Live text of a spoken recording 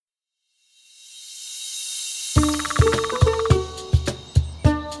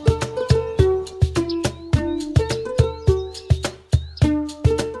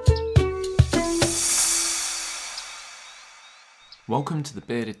Welcome to the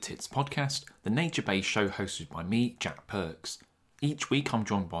Bearded Tits podcast, the nature-based show hosted by me, Jack Perks. Each week I'm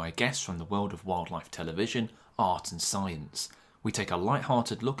joined by a guest from the world of wildlife television, art and science. We take a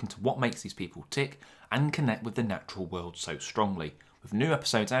light-hearted look into what makes these people tick and connect with the natural world so strongly, with new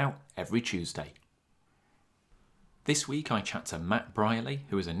episodes out every Tuesday. This week I chat to Matt Brierley,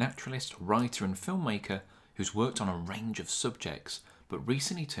 who is a naturalist, writer and filmmaker who's worked on a range of subjects, but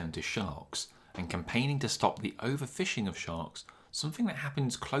recently turned to sharks and campaigning to stop the overfishing of sharks, something that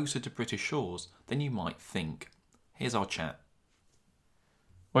happens closer to British shores than you might think. Here's our chat.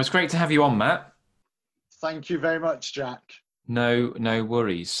 Well, it's great to have you on, Matt. Thank you very much, Jack. No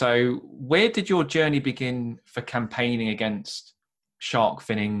worries. So where did your journey begin for campaigning against shark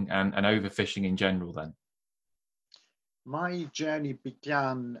finning and overfishing in general then? My journey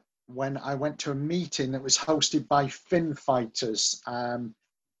began when I went to a meeting that was hosted by fin fighters.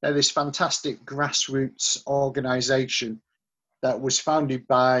 They're this fantastic grassroots organisation that was founded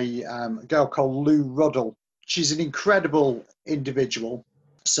by a girl called Lou Ruddle. She's an incredible individual.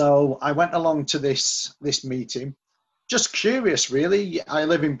 So I went along to this meeting, just curious really. I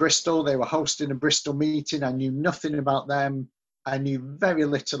live in Bristol. They were hosting a Bristol meeting. I knew nothing about them. I knew very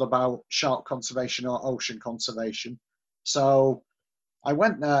little about shark conservation or ocean conservation. So I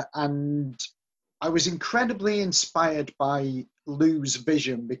went there and I was incredibly inspired by Lou's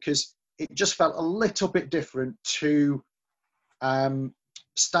vision because it just felt a little bit different to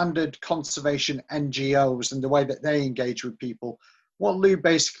standard conservation NGOs and the way that they engage with people. What Lou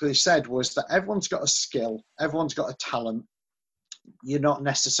basically said was that everyone's got a skill, everyone's got a talent. You're not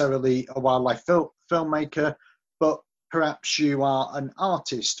necessarily a wildlife filmmaker, but perhaps you are an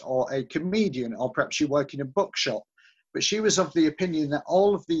artist or a comedian, or perhaps you work in a bookshop. But she was of the opinion that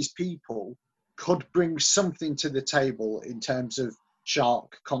all of these people could bring something to the table in terms of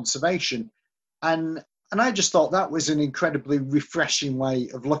shark conservation. And I just thought that was an incredibly refreshing way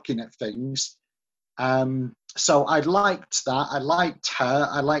of looking at things. So I liked that. I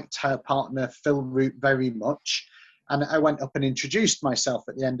liked her partner, Phil Root, very much. And I went up and introduced myself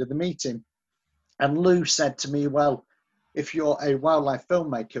at the end of the meeting. And Lou said to me, well, if you're a wildlife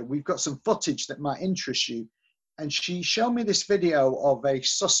filmmaker, we've got some footage that might interest you. And she showed me this video of a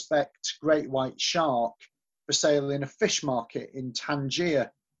suspect great white shark for sale in a fish market in Tangier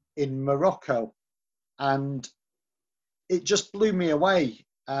in Morocco. And it just blew me away,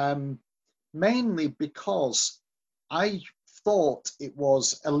 mainly because I thought it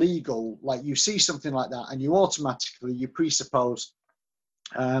was illegal. Like, you see something like that and you presuppose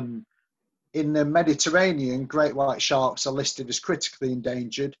in the Mediterranean, great white sharks are listed as critically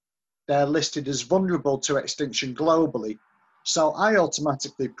endangered. They're listed as vulnerable to extinction globally. So I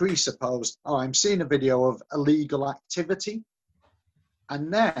automatically presupposed, I'm seeing a video of illegal activity.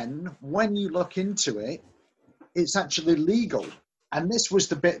 And then when you look into it, it's actually legal. And this was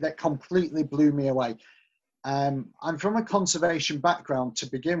the bit that completely blew me away. I'm from a conservation background to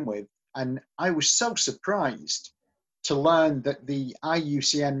begin with, and I was so surprised to learn that the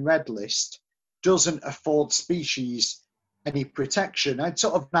IUCN Red List doesn't afford species any protection. I'd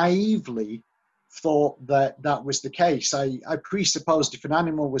sort of naively thought that that was the case. I presupposed if an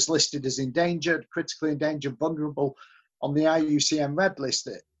animal was listed as endangered, critically endangered, vulnerable on the IUCN Red List,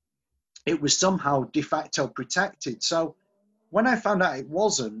 it was somehow de facto protected. So when I found out it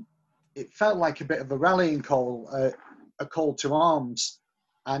wasn't, it felt like a bit of a rallying call, a call to arms.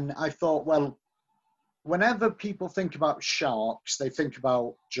 And I thought, well, whenever people think about sharks, they think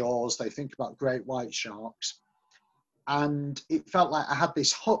about Jaws, they think about great white sharks. And it felt like I had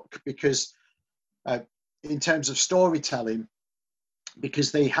this hook because in terms of storytelling,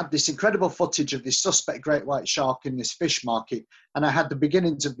 because they had this incredible footage of this suspect great white shark in this fish market. And I had the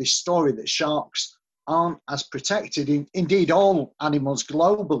beginnings of this story that sharks aren't as protected. Indeed, all animals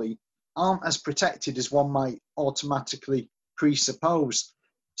globally aren't as protected as one might automatically presuppose.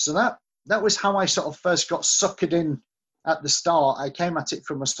 So that was how I sort of first got suckered in at the start. I came at it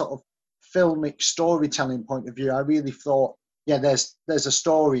from a sort of filmic storytelling point of view. I really thought, yeah, there's a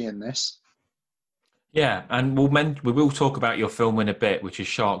story in this. Yeah, and we will talk about your film in a bit, which is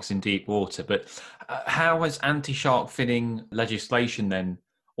Sharks in Deep Water. But how has anti-shark finning legislation then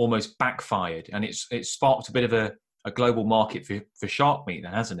almost backfired? And it's sparked a bit of a global market for shark meat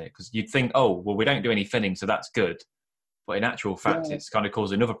then, hasn't it? Because you'd think, oh, well, we don't do any finning, so that's good. But in actual fact, It's kind of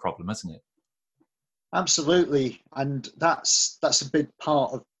caused another problem, hasn't it? Absolutely. And that's a big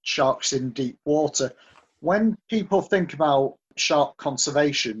part of Sharks in Deep Water. When people think about shark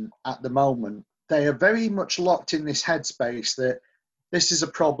conservation at the moment, they are very much locked in this headspace that this is a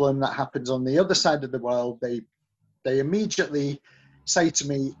problem that happens on the other side of the world. They immediately say to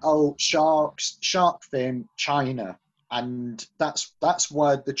me, oh, sharks, shark fin, China. And that's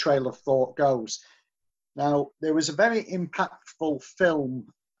where the trail of thought goes. Now, there was a very impactful film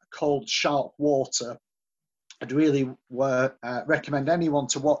called Shark Water. I'd really recommend anyone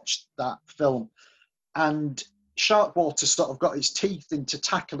to watch that film. And Shark Water sort of got its teeth into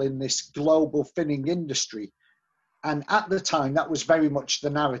tackling this global finning industry. And at the time, that was very much the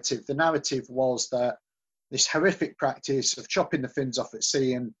narrative. The narrative was that this horrific practice of chopping the fins off at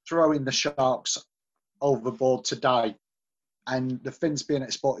sea and throwing the sharks overboard to die, and the fins being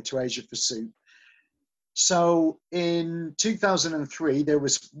exported to Asia for soup. So in 2003, there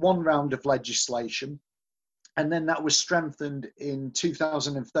was one round of legislation, and then that was strengthened in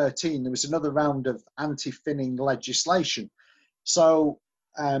 2013. There was another round of anti-finning legislation. So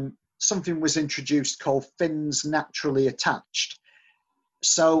something was introduced called fins naturally attached.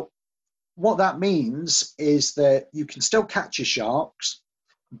 So what that means is that you can still catch your sharks,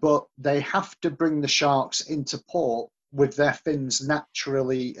 but they have to bring the sharks into port with their fins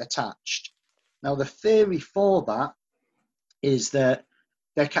naturally attached. Now, the theory for that is that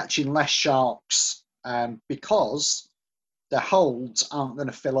they're catching less sharks because their holds aren't going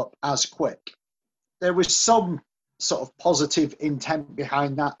to fill up as quick. There was some sort of positive intent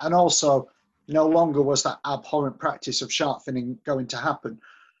behind that, and also no longer was that abhorrent practice of shark finning going to happen.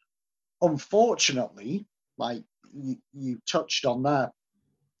 Unfortunately, like you touched on there,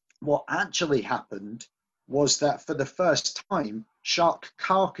 what actually happened was that for the first time, shark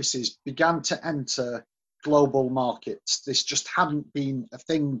carcasses began to enter global markets. This just hadn't been a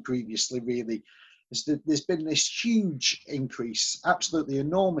thing previously, really. There's been this huge increase, absolutely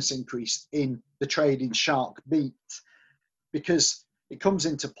enormous increase in the trade in shark meat, because it comes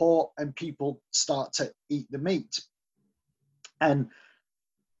into port and people start to eat the meat. And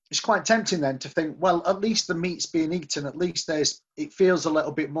it's quite tempting then to think, well, at least the meat's being eaten, at least it feels a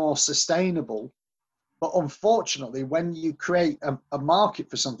little bit more sustainable. But unfortunately, when you create a market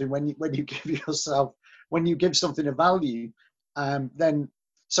for something, when you give something a value,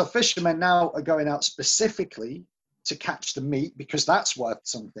 so fishermen now are going out specifically to catch the meat because that's worth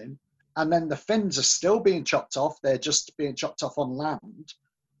something. And then the fins are still being chopped off. They're just being chopped off on land,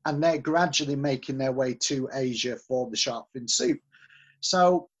 and they're gradually making their way to Asia for the shark fin soup.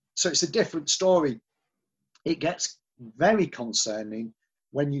 So it's a different story. It gets very concerning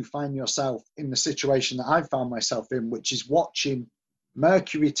when you find yourself in the situation that I found myself in, which is watching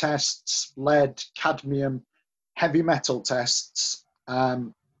mercury tests, lead, cadmium, heavy metal tests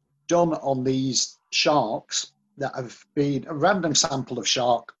done on these sharks that have been a random sample of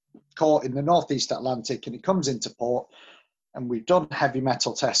shark caught in the Northeast Atlantic, and it comes into port, and we've done heavy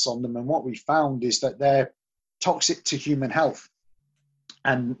metal tests on them, and what we found is that they're toxic to human health.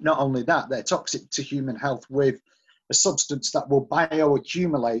 And not only that, they're toxic to human health with a substance that will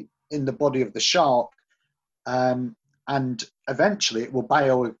bioaccumulate in the body of the shark, and eventually it will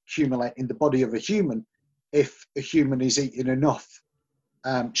bioaccumulate in the body of a human if a human is eating enough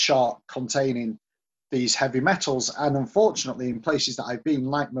shark containing these heavy metals. And unfortunately, in places that I've been,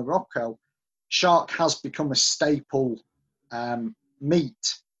 like Morocco, shark has become a staple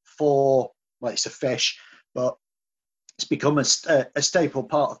meat for, well, it's a fish, but it's become a staple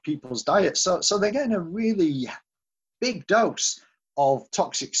part of people's diet. So they're getting a really big dose of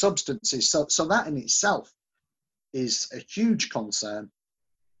toxic substances. So that in itself is a huge concern.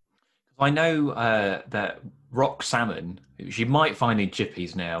 I know that rock salmon, which you might find in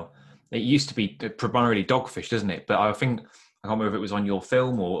chippies now, it used to be primarily dogfish, doesn't it? But I think, I can't remember if it was on your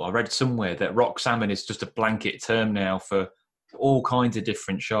film or I read somewhere that rock salmon is just a blanket term now for all kinds of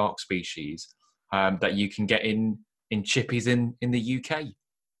different shark species that you can get in chippies in the UK.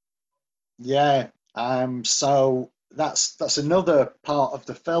 Yeah, so that's another part of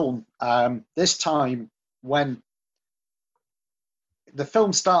the film. This time, when the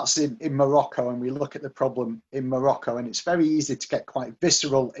film starts in Morocco, and we look at the problem in Morocco, and it's very easy to get quite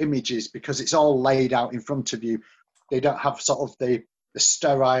visceral images because it's all laid out in front of you. They don't have sort of the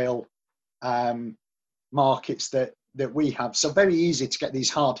sterile markets that we have. So very easy to get these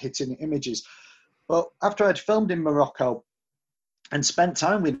hard-hitting images. But after I'd filmed in Morocco and spent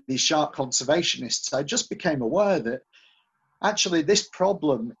time with these shark conservationists, I just became aware that actually this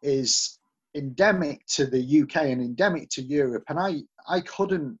problem is endemic to the UK and endemic to Europe. And I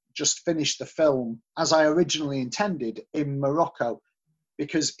couldn't just finish the film as I originally intended in Morocco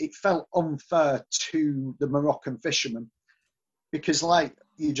because it felt unfair to the Moroccan fishermen. Because like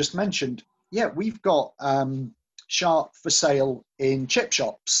you just mentioned, yeah, we've got shark for sale in chip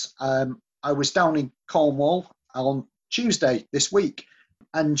shops. I was down in Cornwall on Tuesday this week,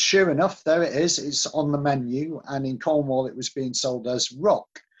 and sure enough, there it is. It's on the menu, and in Cornwall it was being sold as rock.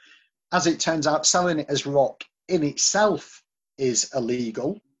 As it turns out, selling it as rock in itself is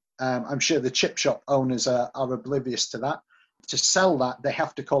illegal. I'm sure the chip shop owners are oblivious to that. To sell that, they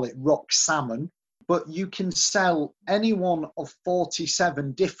have to call it rock salmon. But you can sell any one of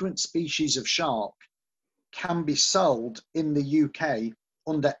 47 different species of shark can be sold in the UK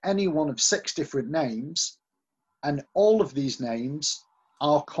under any one of 6 different names. And all of these names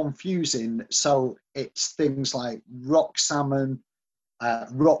are confusing. So it's things like rock salmon,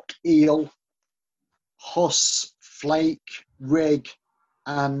 rock eel, huss, flake, rig,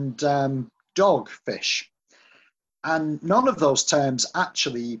 and dogfish. And none of those terms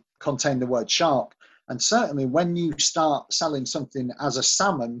actually contain the word shark. And certainly when you start selling something as a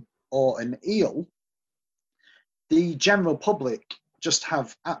salmon or an eel, the general public just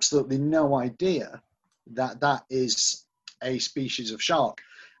have absolutely no idea that that is a species of shark.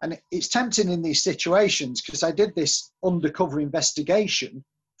 And it's tempting in these situations, because I did this undercover investigation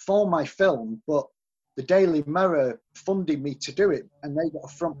for my film, but the Daily Mirror funded me to do it, and they got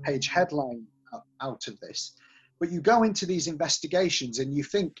a front page headline out of this. But you go into these investigations and you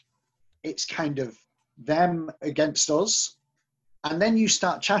think it's kind of them against us. And then you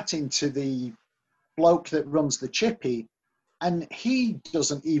start chatting to the bloke that runs the chippy, and he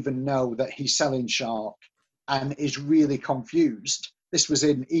doesn't even know that he's selling shark and is really confused. This was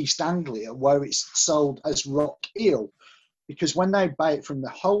in East Anglia, where it's sold as rock eel, because when they buy it from the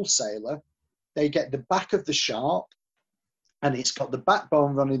wholesaler, they get the back of the shark and it's got the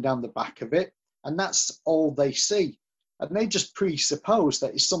backbone running down the back of it, and that's all they see. And they just presuppose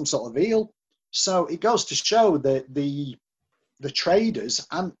that it's some sort of eel. So it goes to show that the traders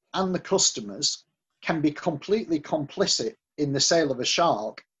and the customers can be completely complicit in the sale of a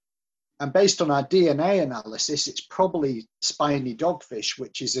shark. And based on our DNA analysis, it's probably spiny dogfish,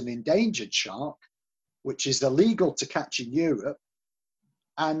 which is an endangered shark, which is illegal to catch in Europe.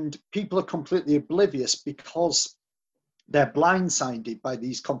 And people are completely oblivious because they're blindsided by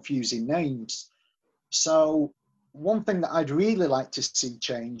these confusing names. So one thing that I'd really like to see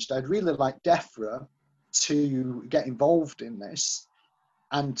changed, I'd really like DEFRA to get involved in this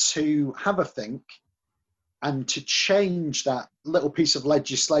and to have a think and to change that little piece of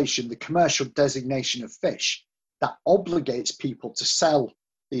legislation, the commercial designation of fish, that obligates people to sell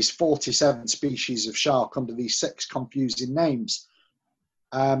these 47 species of shark under these 6 confusing names.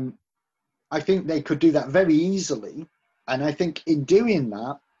 I think they could do that very easily. And I think in doing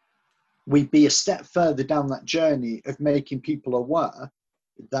that, we'd be a step further down that journey of making people aware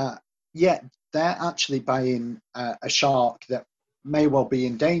that, yeah, they're actually buying a shark that may well be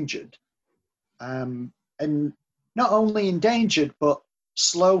endangered. And not only endangered, but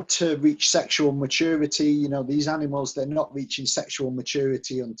slow to reach sexual maturity. You know, these animals, they're not reaching sexual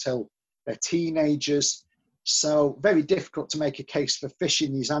maturity until they're teenagers. So very difficult to make a case for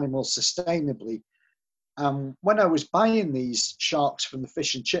fishing these animals sustainably. When I was buying these sharks from the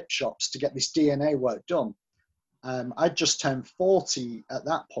fish and chip shops to get this DNA work done, I'd just turned 40 at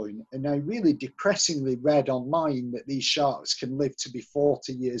that point, and I really depressingly read online that these sharks can live to be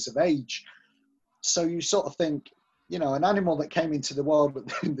 40 years of age. So you sort of think, you know, an animal that came into the world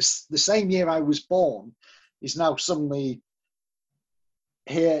the same year I was born is now suddenly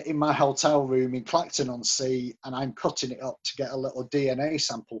here in my hotel room in Clacton-on-Sea, and I'm cutting it up to get a little DNA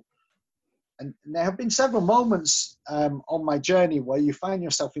sample. And there have been several moments on my journey where you find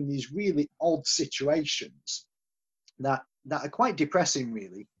yourself in these really odd situations that are quite depressing,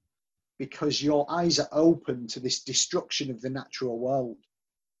 really, because your eyes are open to this destruction of the natural world.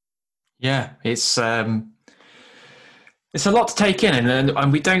 Yeah, it's a lot to take in,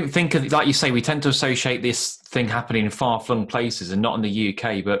 and we don't think of, like you say, we tend to associate this thing happening in far-flung places and not in the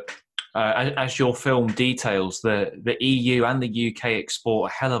UK. But as your film details, the EU and the UK export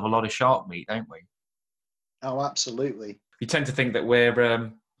a hell of a lot of shark meat, don't we? Oh, absolutely. You tend to think that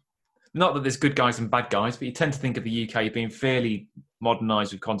we're not that there's good guys and bad guys, but you tend to think of the UK being fairly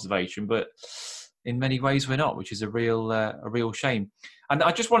modernised with conservation, but in many ways we're not, which is a real shame. And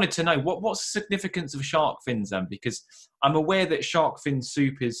I just wanted to know what's the significance of shark fins then, because I'm aware that shark fin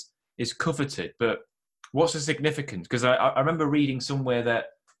soup is coveted, but what's the significance? Because I remember reading somewhere that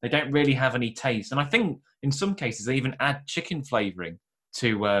they don't really have any taste, and I think in some cases they even add chicken flavouring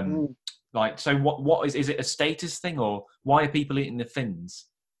to like. So what is it a status thing, or why are people eating the fins?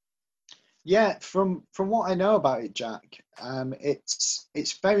 Yeah, from what I know about it, Jack,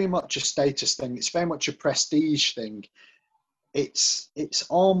 it's very much a status thing. It's very much a prestige thing. It's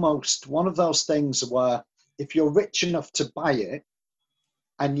almost one of those things where if you're rich enough to buy it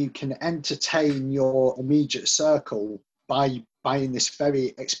and you can entertain your immediate circle by buying this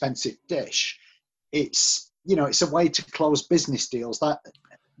very expensive dish, it's a way to close business deals,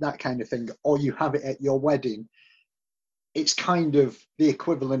 that kind of thing. Or you have it at your wedding. it's kind of the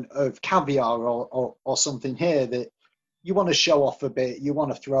equivalent of caviar or something here, that you want to show off a bit, you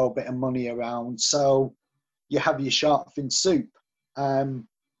want to throw a bit of money around, so you have your shark fin soup.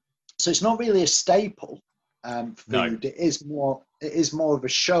 So it's not really a staple No. food. It is more of a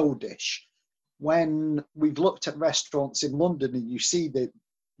show dish. When we've looked at restaurants in London and you see the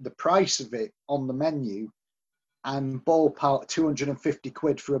price of it on the menu, and ballpark 250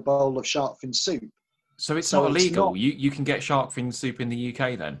 quid for a bowl of shark fin soup. So it's So not it's illegal. not, You can get shark fin soup in the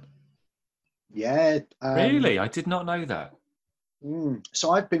UK then? yeah. Really? I did not know that.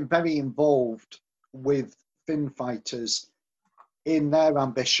 So I've been very involved with fin fighters in their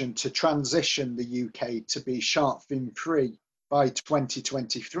ambition to transition the UK to be shark fin free by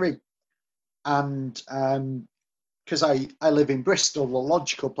 2023. And because I live in Bristol, the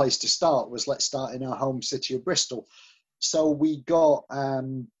logical place to start was, let's start in our home city of Bristol. So we got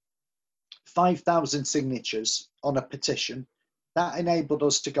 5,000 signatures on a petition. That enabled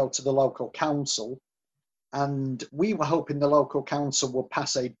us to go to the local council, and we were hoping the local council would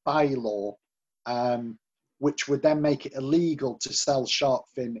pass a bylaw which would then make it illegal to sell shark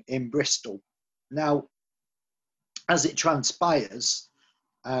fin in Bristol. Now, as it transpires,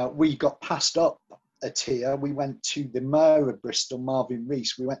 we got passed up a tier. We went to the Mayor of Bristol, Marvin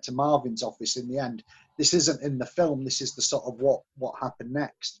Rees. We went to Marvin's office in the end. This isn't in the film. This is the sort of what happened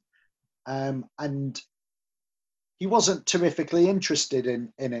next. And he wasn't terrifically interested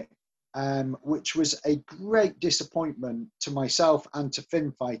in it, which was a great disappointment to myself and to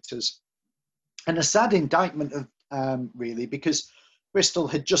fin fighters, and a sad indictment of really, because Bristol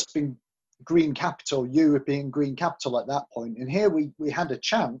had just been green capital, European green capital at that point, and here we had a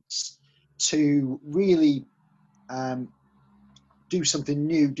chance to really do something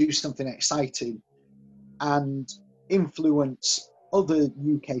new, do something exciting, and influence other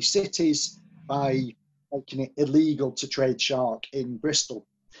UK cities by making it illegal to trade shark in Bristol.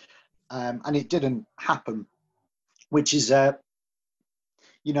 And it didn't happen, which is,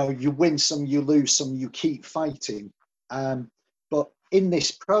 you win some, you lose some, you keep fighting. But in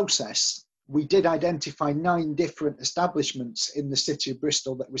this process, we did identify 9 different establishments in the city of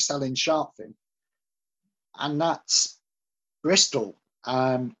Bristol that were selling shark fin. And that's Bristol.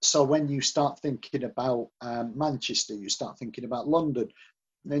 So when you start thinking about Manchester, you start thinking about London,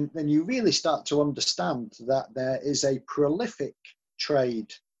 then you really start to understand that there is a prolific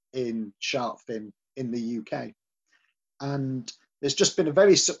trade in shark fin in the UK. And there's just been a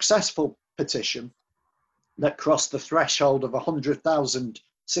very successful petition that crossed the threshold of 100,000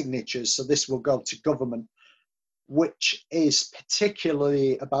 signatures. So this will go to government, which is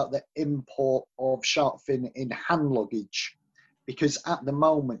particularly about the import of shark fin in hand luggage, because at the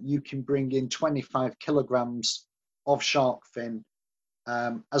moment you can bring in 25 kilograms of shark fin,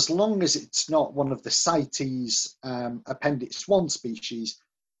 as long as it's not one of the CITES Appendix 1 species,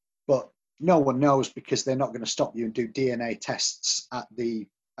 but no one knows because they're not going to stop you and do DNA tests at the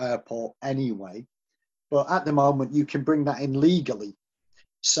airport anyway. But at the moment, you can bring that in legally.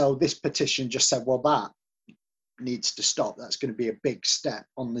 So this petition just said, well, that needs to stop. That's going to be a big step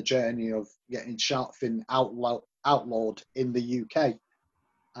on the journey of getting shark fin outlawed in the UK.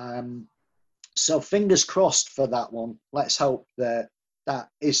 So fingers crossed for that one. Let's hope that that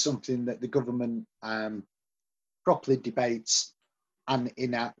is something that the government properly debates and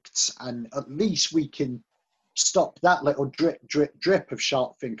enacts, and at least we can stop that little drip of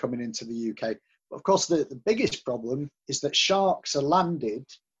shark fin coming into the UK. But of course, the biggest problem is that sharks are landed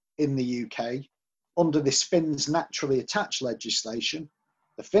in the UK under this fins naturally attached legislation.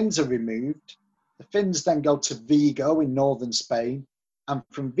 The fins are removed. The fins then go to Vigo in northern Spain, and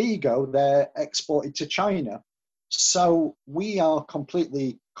from Vigo, they're exported to China. So we are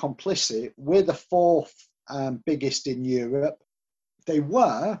completely complicit. We're the 4th biggest in Europe. They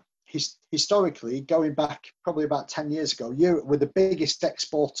were, historically, going back probably about 10 years ago, Europe were the biggest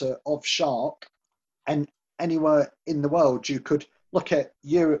exporter of shark. And anywhere in the world, you could look at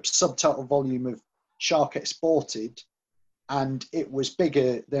Europe's subtotal volume of shark exported, and it was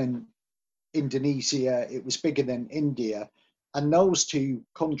bigger than Indonesia, it was bigger than India. And those 2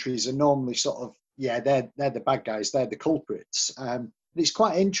 countries are normally sort of, they're the bad guys, they're the culprits. It's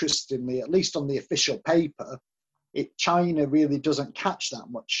quite interestingly, at least on the official paper, China really doesn't catch that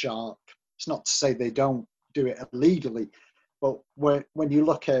much shark. It's not to say they don't do it illegally, but when you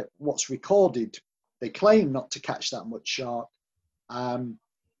look at what's recorded, they claim not to catch that much shark, and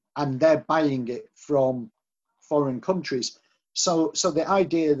they're buying it from foreign countries. So the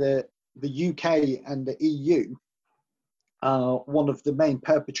idea that the UK and the EU are one of the main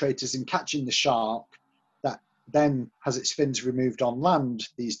perpetrators in catching the shark that then has its fins removed on land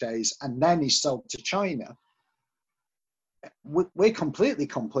these days and then is sold to China, we're completely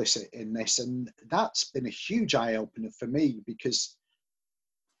complicit in this, and that's been a huge eye opener for me because,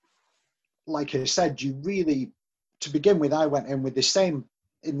 like I said, you really, to begin with, I went in with the same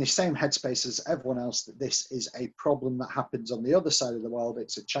headspace as everyone else, that this is a problem that happens on the other side of the world.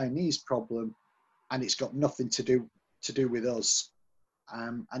 It's a Chinese problem, and it's got nothing to do with us.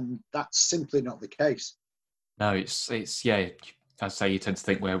 And that's simply not the case. No, it's yeah. I'd say you tend to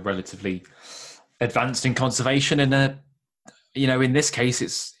think we're relatively advanced in conservation, and in this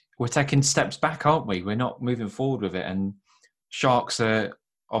case, we're taking steps back, aren't we? We're not moving forward with it, and sharks are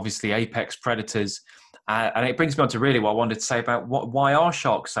obviously apex predators. And it brings me on to really what I wanted to say about why are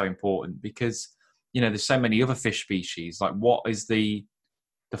sharks so important? Because there's so many other fish species. Like, what is the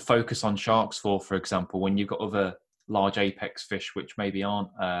focus on sharks for example, when you've got other large apex fish which maybe aren't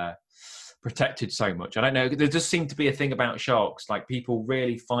protected so much? I don't know. There does seem to be a thing about sharks. Like, people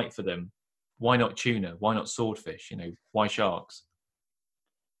really fight for them. Why not tuna? Why not swordfish? Why sharks?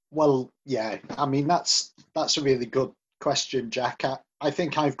 Well, yeah, I mean, that's a really good question, Jack. I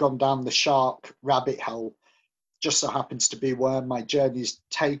think I've gone down the shark rabbit hole. Just so happens to be where my journey's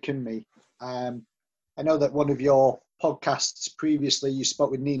taken me. I know that one of your podcasts previously, you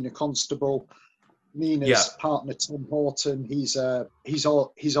spoke with Nina Constable. Nina's partner, Tom Horton, he's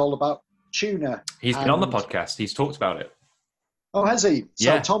all about tuna. He's been on the podcast. He's talked about it. Oh, has he?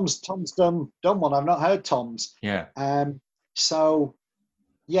 So yeah. Tom's done one. I've not heard Tom's. Yeah. So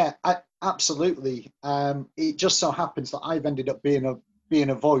yeah, absolutely. It just so happens that I've ended up being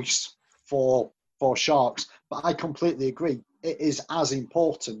a voice for sharks, but I completely agree. It is as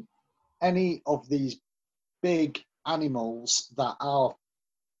important. Any of these big animals that are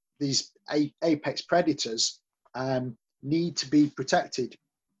these apex predators need to be protected.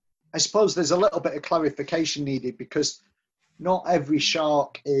 I suppose there's a little bit of clarification needed because not every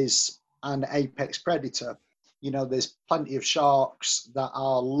shark is an apex predator. There's plenty of sharks that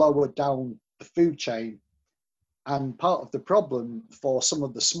are lower down the food chain. And part of the problem for some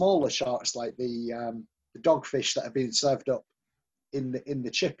of the smaller sharks, like the dogfish that are being served up in the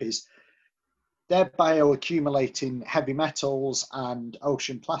chippies, they're bioaccumulating heavy metals and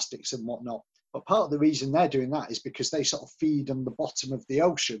ocean plastics and whatnot. But part of the reason they're doing that is because they sort of feed on the bottom of the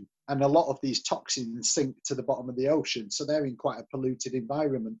ocean, and a lot of these toxins sink to the bottom of the ocean, so they're in quite a polluted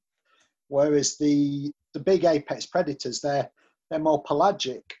environment. Whereas the big apex predators, they're more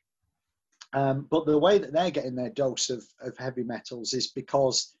pelagic, but the way that they're getting their dose of heavy metals is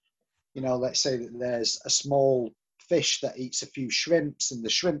because, let's say that there's a small fish that eats a few shrimps, and the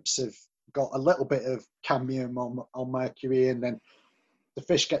shrimps have got a little bit of cadmium on mercury, and then the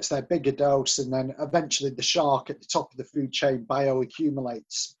fish gets their bigger dose, and then eventually the shark at the top of the food chain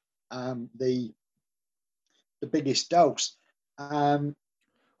bioaccumulates the biggest dose. Well,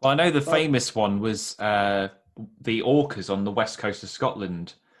 I know the famous one was the orcas on the west coast of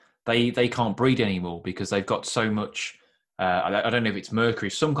Scotland. They can't breed anymore because they've got so much, I don't know if it's mercury,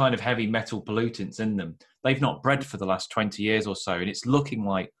 some kind of heavy metal pollutants in them. They've not bred for the last 20 years or so, and it's looking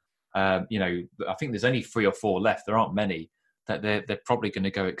like, I think there's only 3 or 4 left. There aren't many. That they're probably going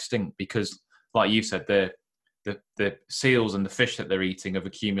to go extinct because, like you said, the seals and the fish that they're eating have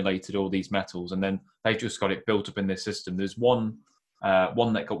accumulated all these metals, and then they've just got it built up in their system. There's one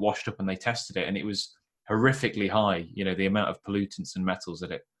that got washed up, and they tested it, and it was horrifically high. The amount of pollutants and metals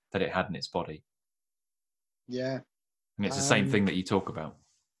that it had in its body. Yeah, and it's the same thing that you talk about.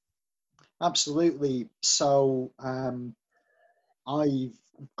 Absolutely. So I've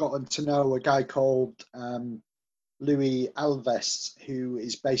gotten to know a guy called Louis Alves, who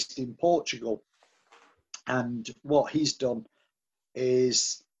is based in Portugal. And what he's done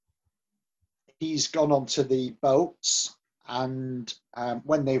is he's gone onto the boats, and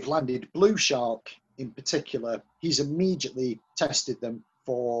when they've landed blue shark in particular, he's immediately tested them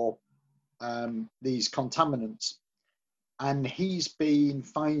for these contaminants. And he's been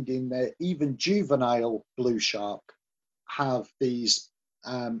finding that even juvenile blue shark have these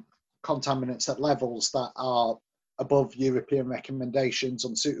contaminants at levels that are above European recommendations,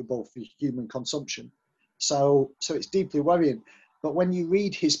 unsuitable for human consumption. So it's deeply worrying. But when you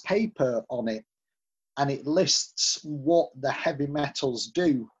read his paper on it, and it lists what the heavy metals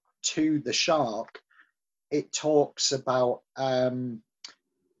do to the shark, it talks about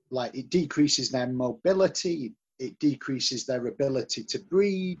like it decreases their mobility, it decreases their ability to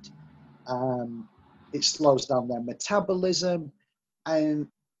breed, it slows down their metabolism, and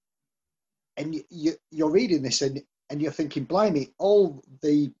you're reading this and you're thinking, blimey, all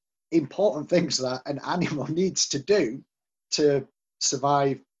the important things that an animal needs to do to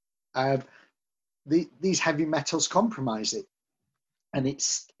survive, these heavy metals compromise it, and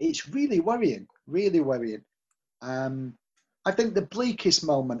it's really worrying, really worrying. I think the bleakest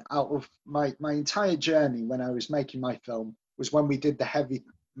moment out of my entire journey when I was making my film was when we did the heavy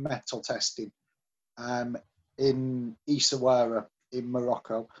metal testing um, in Essaouira in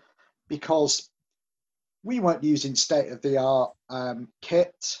Morocco, because we weren't using state-of-the-art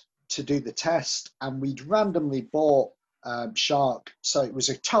kit to do the test, and we'd randomly bought shark. So it was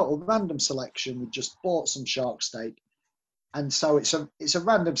a total random selection. We just bought some shark steak. And so it's a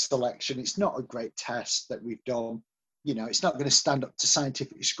random selection. It's not a great test that we've done. You know, it's not going to stand up to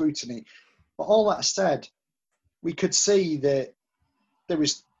scientific scrutiny. But all that said, we could see that there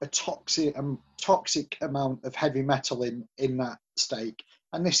was a toxic amount of heavy metal in that steak.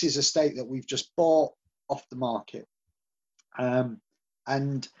 And this is a steak that we've just bought off the market.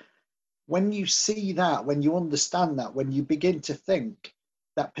 And when you see that, when you understand that, when you begin to think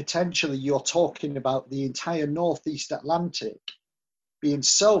that potentially you're talking about the entire Northeast Atlantic being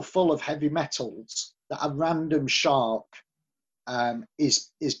so full of heavy metals that a random shark is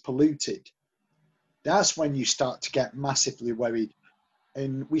polluted, that's when you start to get massively worried.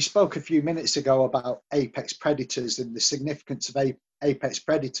 And we spoke a few minutes ago about apex predators and the significance of apex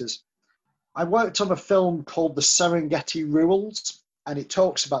predators. I worked on a film called The Serengeti Rules, and it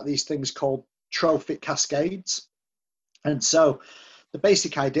talks about these things called trophic cascades. And so the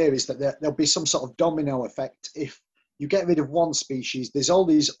basic idea is that there'll be some sort of domino effect. If you get rid of one species, there's all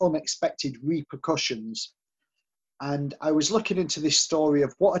these unexpected repercussions. And I was looking into this story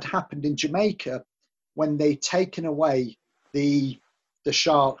of what had happened in Jamaica when they'd taken away the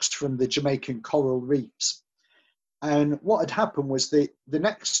sharks from the Jamaican coral reefs. And what had happened was the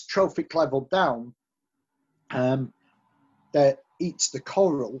next trophic level down that eats the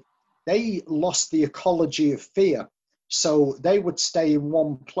coral, they lost the ecology of fear. So they would stay in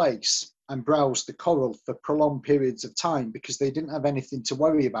one place and browse the coral for prolonged periods of time because they didn't have anything to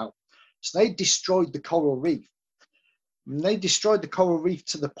worry about. So they destroyed the coral reef. And they destroyed the coral reef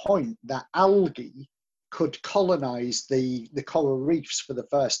to the point that algae could colonize the coral reefs for the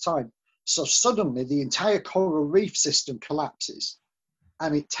first time. So suddenly the entire coral reef system collapses,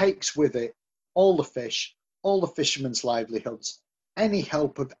 and it takes with it all the fish, all the fishermen's livelihoods, any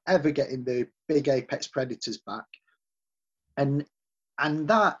hope of ever getting the big apex predators back. And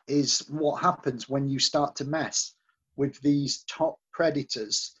that is what happens when you start to mess with these top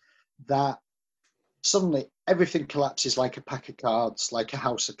predators, that suddenly everything collapses like a pack of cards, like a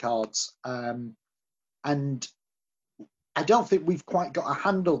house of cards. And I don't think we've quite got a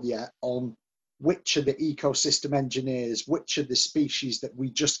handle yet on which are the ecosystem engineers, which are the species that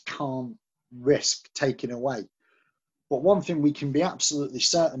we just can't risk taking away. But one thing we can be absolutely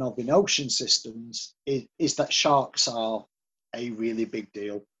certain of in ocean systems is that sharks are a really big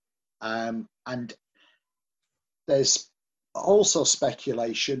deal. And there's also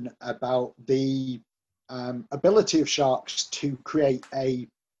speculation about the ability of sharks to create a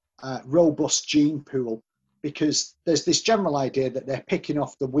robust gene pool, because there's this general idea that they're picking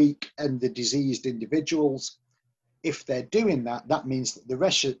off the weak and the diseased individuals. If they're doing that, that means that the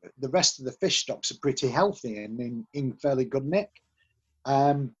rest of the fish stocks are pretty healthy and in fairly good nick.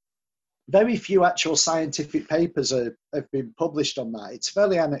 Very few actual scientific papers have been published on that. It's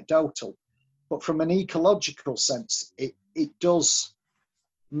fairly anecdotal, but from an ecological sense, it does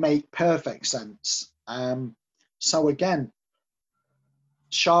make perfect sense. So again,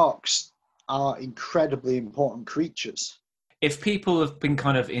 sharks are incredibly important creatures. If people have been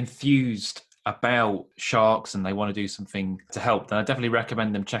kind of enthused about sharks and they want to do something to help, then I definitely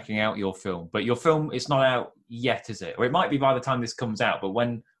recommend them checking out your film. But your film is not out yet, is it? Or it might be by the time this comes out, but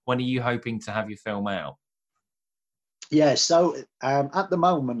when are you hoping to have your film out? Yeah, so at the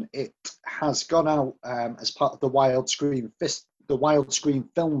moment it has gone out as part of the Wild Screen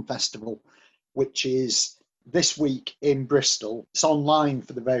Film Festival, which is this week in Bristol. It's online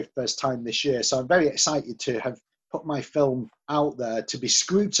for the very first time this year. So I'm very excited to have put my film out there to be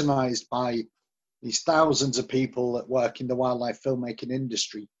scrutinized by these thousands of people that work in the wildlife filmmaking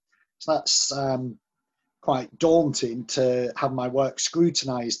industry. So that's quite daunting to have my work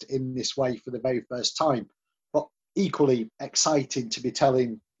scrutinized in this way for the very first time, but equally exciting to be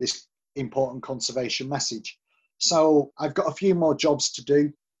telling this important conservation message. So I've got a few more jobs to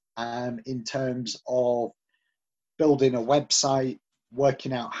do in terms of building a website,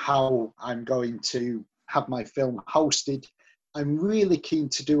 working out how I'm going to have my film hosted. I'm really keen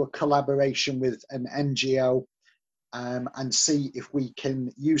to do a collaboration with an NGO and see if we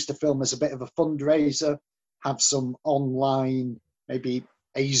can use the film as a bit of a fundraiser, have some online, maybe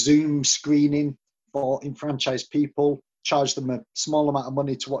a Zoom screening for enfranchised people, charge them a small amount of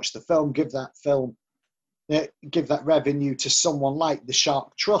money to watch the film, give that revenue to someone like the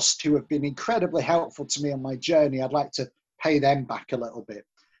Shark Trust, who have been incredibly helpful to me on my journey. I'd like to pay them back a little bit,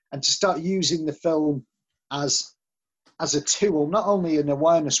 and to start using the film as a tool, not only an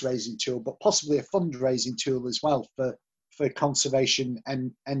awareness raising tool, but possibly a fundraising tool as well for conservation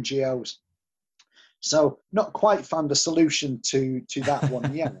and NGOs. So not quite found a solution to that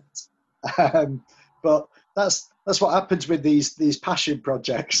one yet. But that's what happens with these passion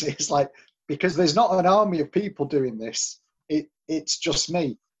projects. It's like, because there's not an army of people doing this, it's just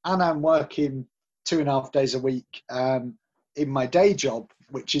me. And I'm working 2.5 days a week in my day job,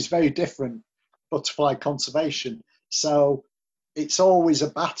 which is very different, butterfly conservation. So it's always a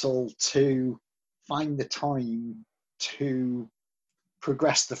battle to find the time to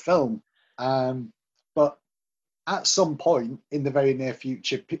progress the film. But at some point in the very near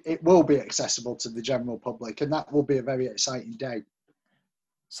future, it will be accessible to the general public, and that will be a very exciting day.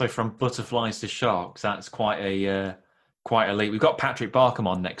 So from butterflies to sharks, that's quite a leap. We've got Patrick Barkham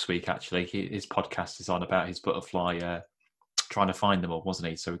on next week, actually. His podcast is on about his butterfly, trying to find them all, wasn't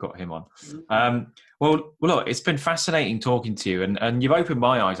he? So we've got him on. Well, look, it's been fascinating talking to you, and you've opened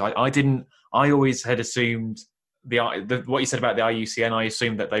my eyes. I always had assumed what you said about the IUCN, I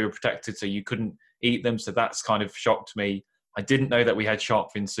assumed that they were protected, so you couldn't eat them. So that's kind of shocked me. I didn't know that we had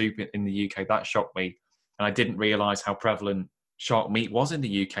shark fin soup in the UK. That shocked me. And I didn't realise how prevalent shark meat was in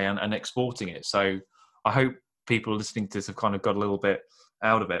the UK and exporting it. So I hope people listening to this have kind of got a little bit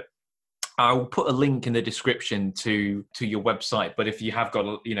out of it. I'll put a link in the description to your website, but if you have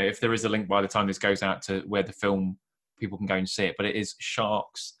got, if there is a link by the time this goes out to where the film, people can go and see it. But it is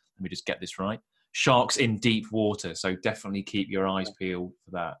Sharks, let me just get this right, Sharks in Deep Water. So definitely keep your eyes peeled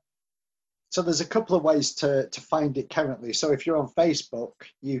for that. So there's a couple of ways to find it currently. So if you're on Facebook,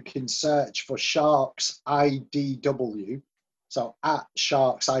 you can search for Sharks IDW. So at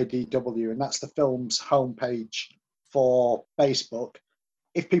Sharks IDW, and that's the film's homepage for Facebook.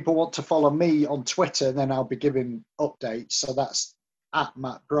 If people want to follow me on Twitter, then I'll be giving updates. So that's at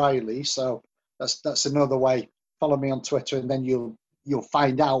Matt Brierley. So that's another way. Follow me on Twitter, and then you'll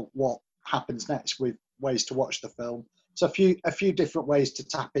find out what happens next with ways to watch the film. So a few different ways to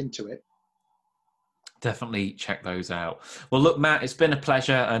tap into it. Definitely check those out. Well, look, Matt, it's been a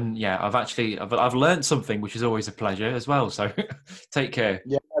pleasure, and yeah, I've learned something, which is always a pleasure as well. So, take care.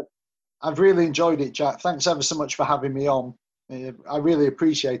 Yeah, I've really enjoyed it, Jack. Thanks ever so much for having me on. I really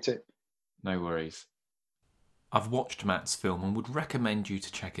appreciate it. No worries. I've watched Matt's film and would recommend you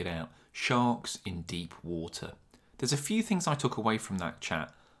to check it out. Sharks in Deep Water. There's a few things I took away from that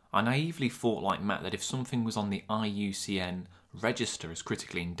chat. I naively thought, like Matt, that if something was on the IUCN register as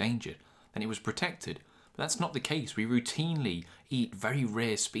critically endangered, then it was protected. But that's not the case. We routinely eat very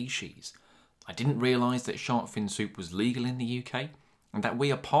rare species. I didn't realise that shark fin soup was legal in the UK, and that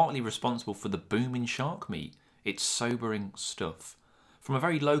we are partly responsible for the boom in shark meat. It's sobering stuff. From a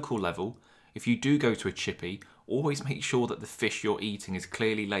very local level, if you do go to a chippy, always make sure that the fish you're eating is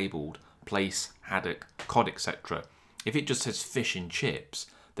clearly labelled place, haddock, cod, etc. If it just says fish and chips,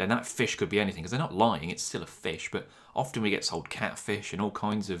 then that fish could be anything, because they're not lying, it's still a fish, but often we get sold catfish and all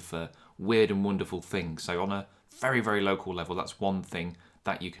kinds of weird and wonderful things. So on a very, very local level, that's one thing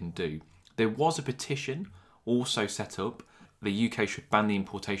that you can do. There was a petition also set up. The UK should ban the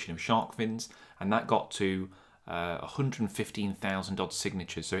importation of shark fins, and that got to 115,000 odd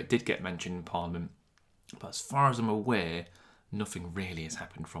signatures, so it did get mentioned in Parliament. But as far as I'm aware, nothing really has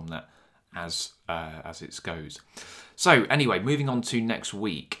happened from that as it goes. So anyway, moving on to next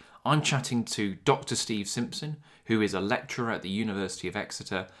week, I'm chatting to Dr. Steve Simpson, who is a lecturer at the University of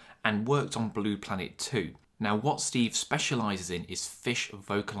Exeter and worked on Blue Planet 2. Now, what Steve specialises in is fish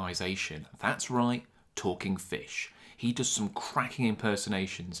vocalisation. That's right, talking fish. He does some cracking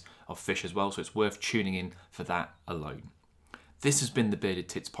impersonations of fish as well, so it's worth tuning in for that alone. This has been the Bearded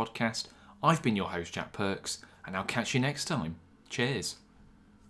Tits Podcast. I've been your host, Jack Perks, and I'll catch you next time. Cheers.